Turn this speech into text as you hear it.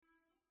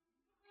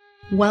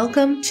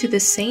Welcome to the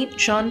St.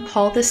 John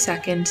Paul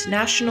II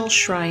National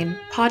Shrine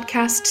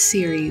podcast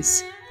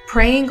series,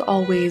 Praying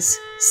Always,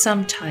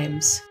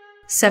 Sometimes,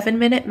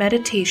 7-minute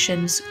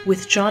meditations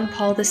with John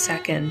Paul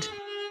II.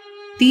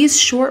 These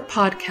short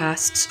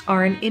podcasts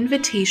are an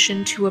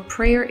invitation to a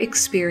prayer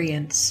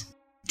experience,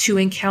 to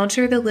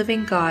encounter the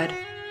living God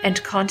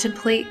and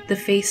contemplate the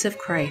face of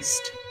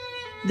Christ.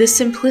 The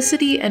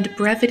simplicity and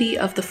brevity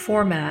of the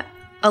format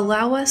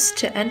allow us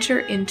to enter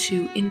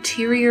into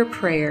interior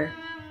prayer,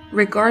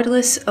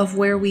 regardless of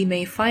where we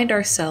may find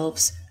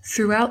ourselves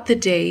throughout the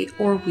day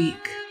or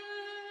week.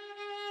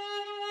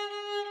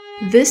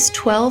 This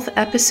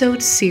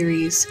 12-episode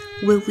series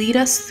will lead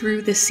us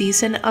through the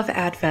season of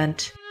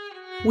Advent.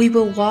 We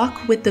will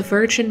walk with the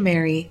Virgin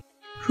Mary,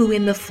 who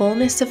in the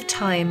fullness of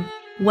time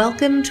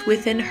welcomed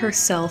within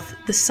herself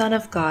the Son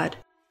of God.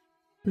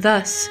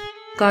 Thus,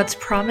 God's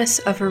promise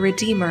of a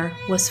Redeemer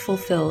was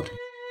fulfilled.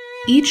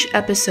 Each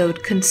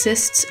episode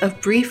consists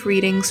of brief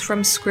readings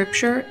from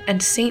Scripture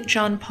and St.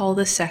 John Paul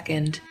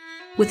II,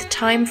 with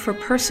time for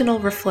personal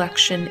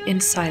reflection in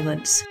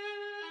silence.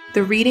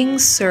 The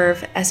readings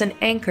serve as an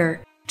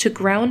anchor to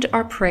ground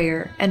our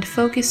prayer and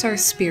focus our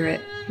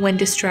spirit when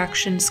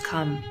distractions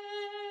come.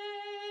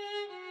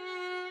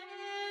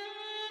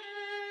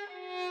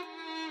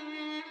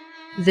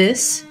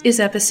 This is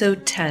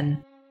episode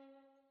 10.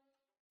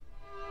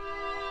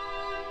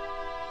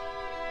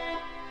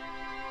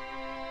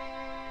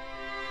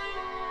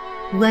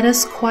 Let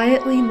us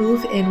quietly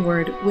move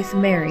inward with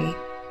Mary,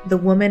 the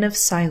woman of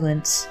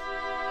silence.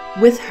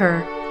 With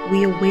her,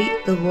 we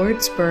await the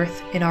Lord's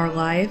birth in our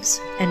lives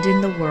and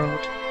in the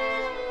world.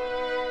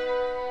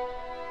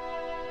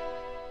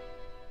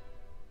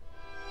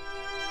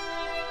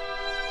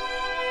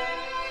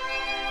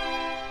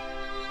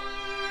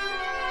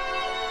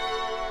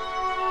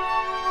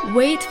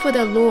 Wait for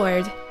the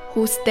Lord,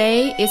 whose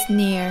day is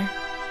near.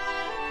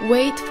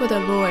 Wait for the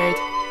Lord.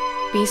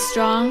 Be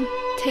strong,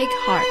 take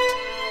heart.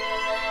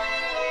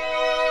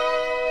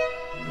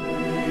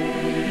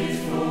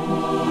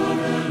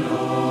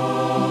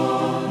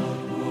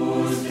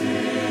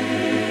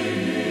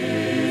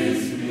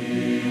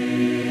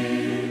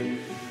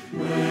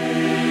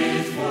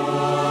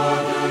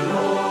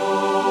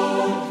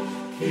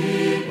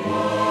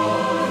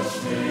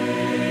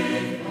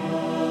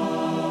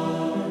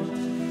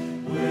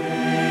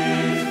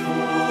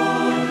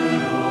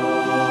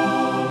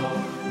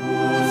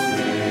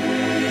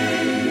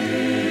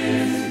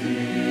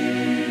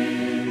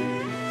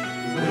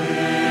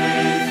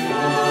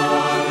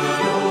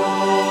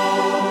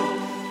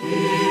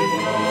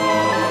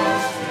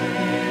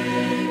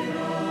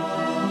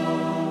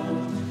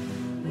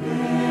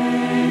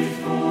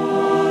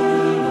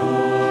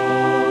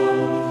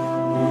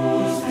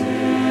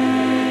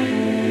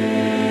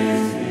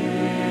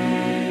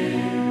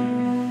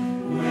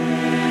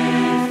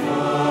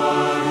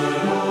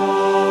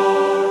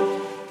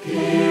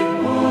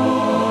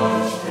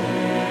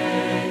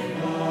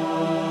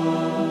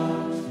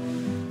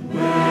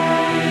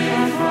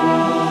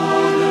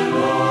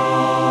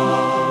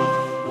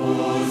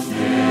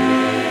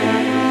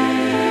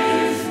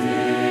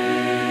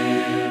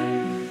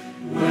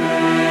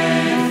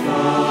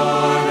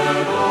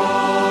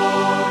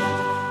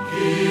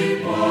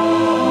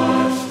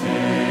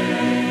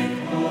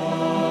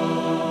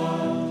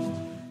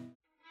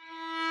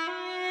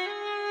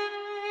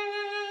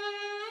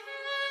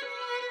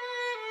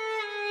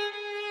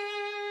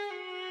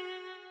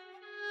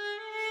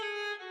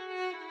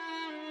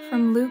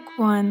 From Luke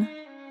 1.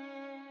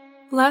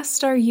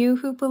 Blessed are you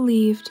who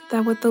believed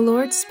that what the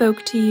Lord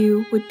spoke to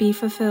you would be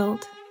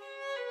fulfilled.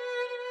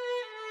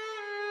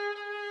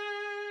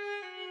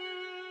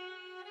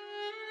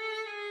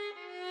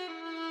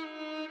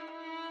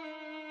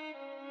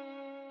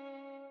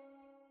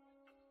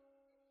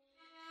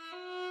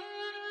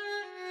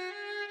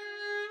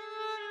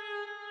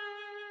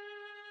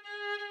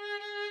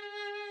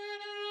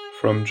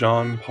 From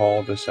John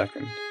Paul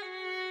II.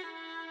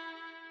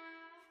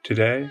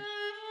 Today,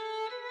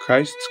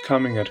 Christ's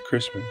coming at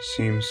Christmas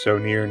seems so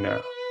near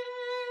now.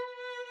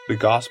 The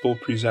Gospel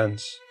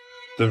presents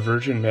the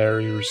Virgin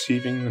Mary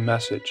receiving the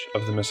message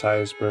of the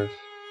Messiah's birth.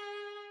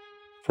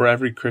 For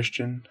every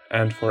Christian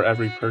and for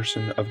every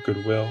person of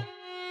goodwill,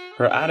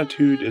 her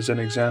attitude is an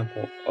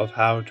example of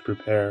how to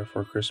prepare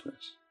for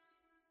Christmas.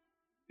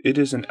 It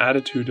is an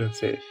attitude of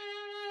faith,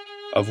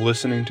 of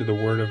listening to the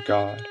Word of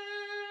God,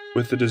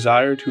 with the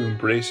desire to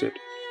embrace it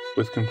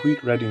with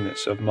complete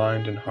readiness of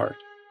mind and heart.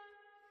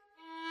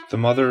 The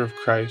Mother of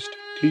Christ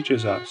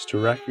teaches us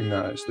to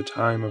recognize the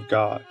time of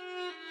God,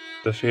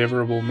 the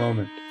favorable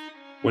moment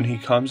when He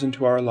comes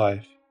into our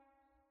life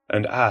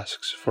and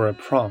asks for a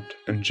prompt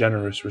and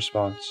generous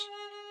response.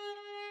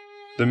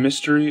 The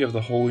mystery of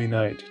the Holy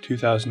Night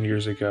 2,000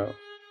 years ago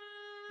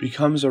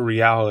becomes a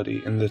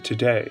reality in the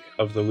today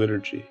of the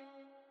liturgy.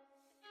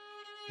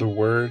 The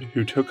Word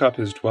who took up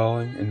His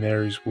dwelling in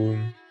Mary's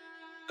womb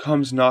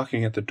comes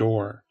knocking at the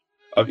door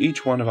of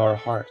each one of our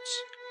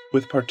hearts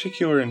with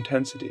particular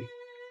intensity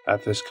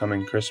at this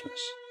coming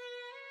Christmas.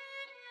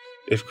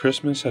 if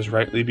Christmas has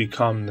rightly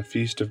become the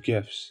Feast of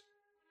Gifts,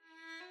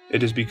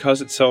 it is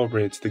because it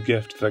celebrates the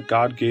gift that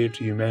God gave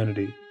to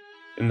humanity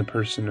in the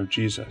person of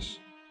Jesus.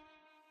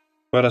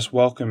 Let us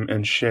welcome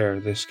and share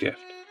this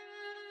gift.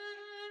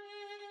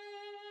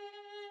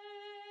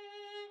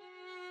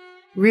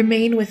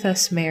 Remain with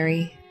us,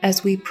 Mary,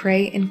 as we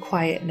pray in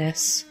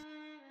quietness.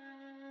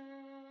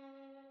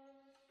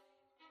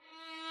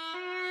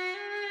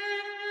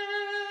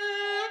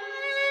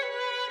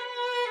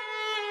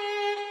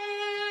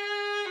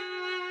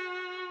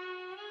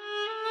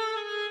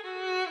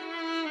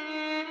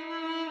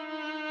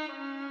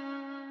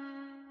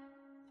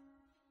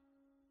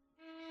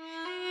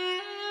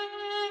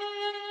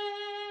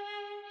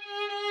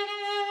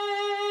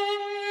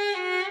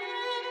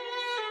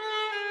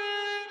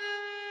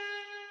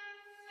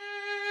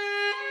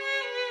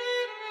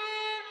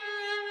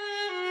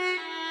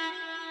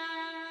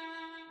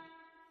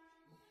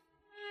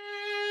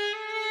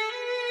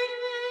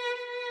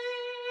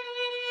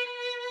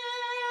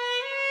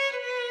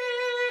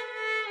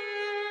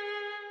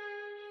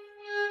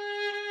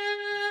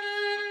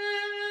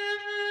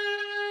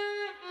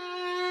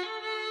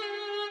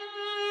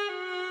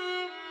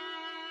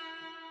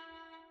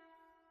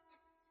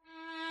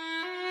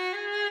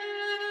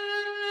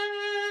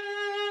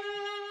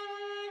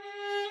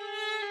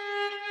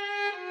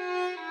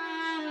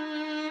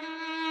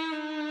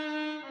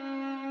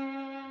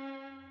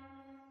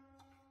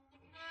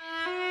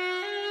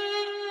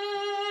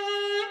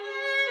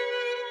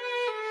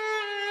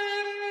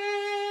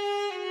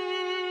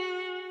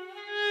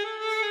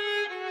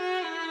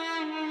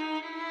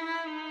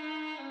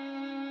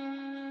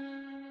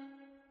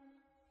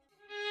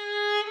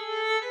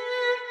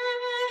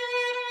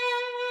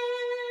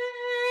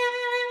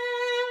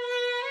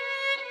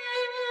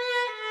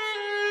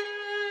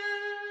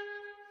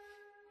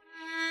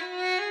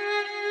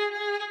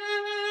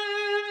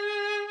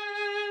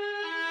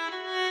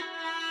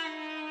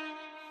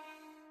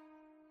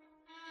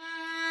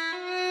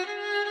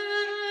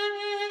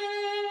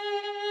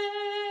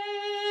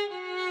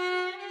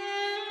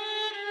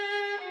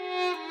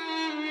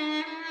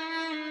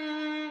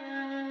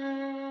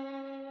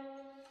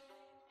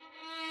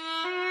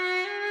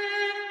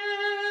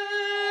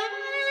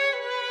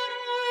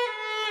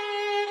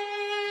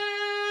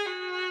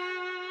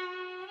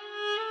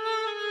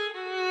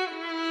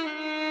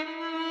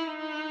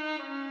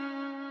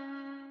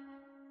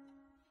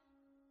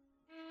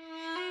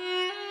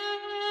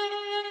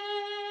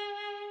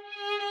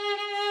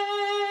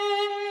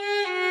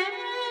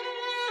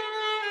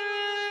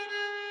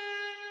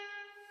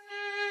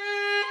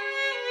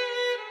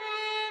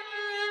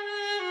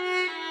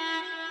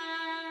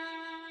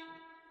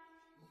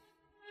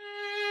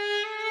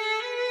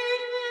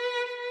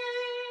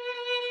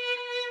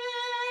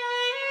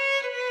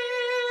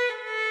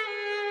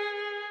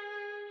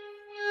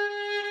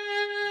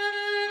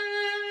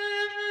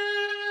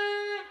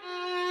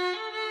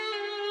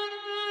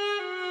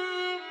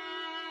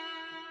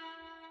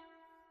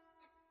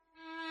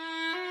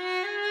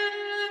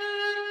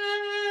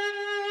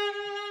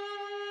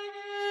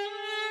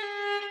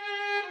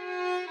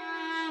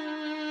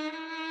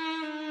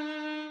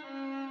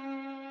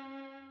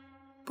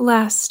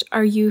 Blessed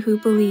are you who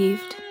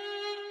believed.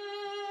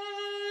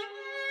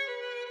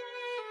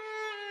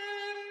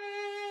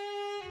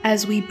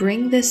 As we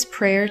bring this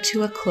prayer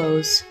to a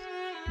close,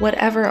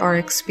 whatever our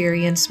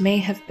experience may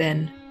have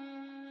been,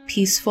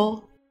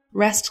 peaceful,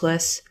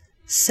 restless,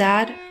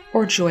 sad,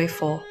 or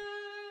joyful,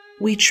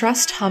 we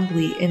trust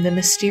humbly in the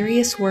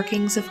mysterious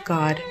workings of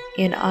God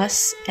in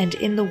us and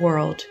in the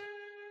world.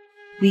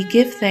 We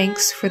give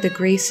thanks for the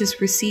graces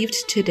received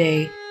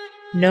today,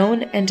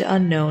 known and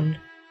unknown,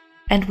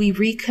 and we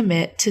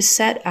recommit to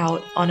set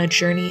out on a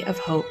journey of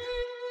hope.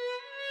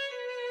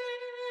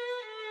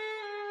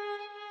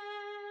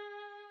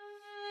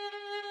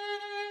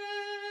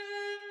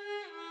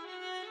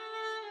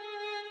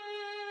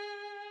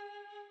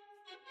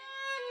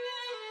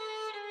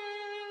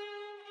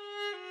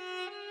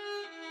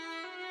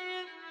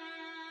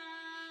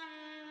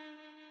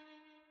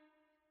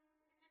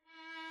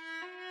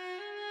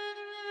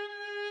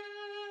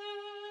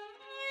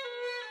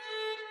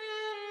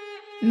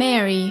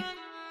 Mary,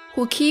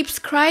 who keeps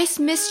Christ's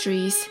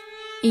mysteries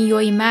in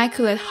your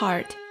Immaculate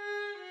Heart,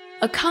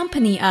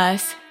 accompany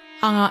us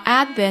on our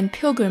Advent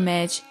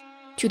pilgrimage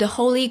to the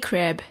Holy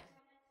Crib.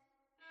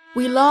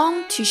 We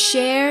long to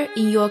share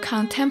in your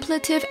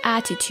contemplative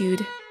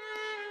attitude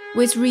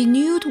with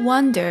renewed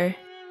wonder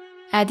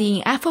at the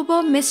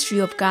ineffable mystery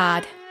of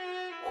God,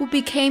 who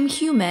became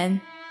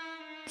human,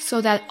 so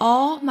that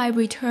all might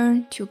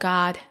return to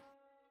God.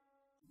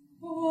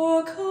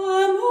 O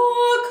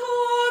come,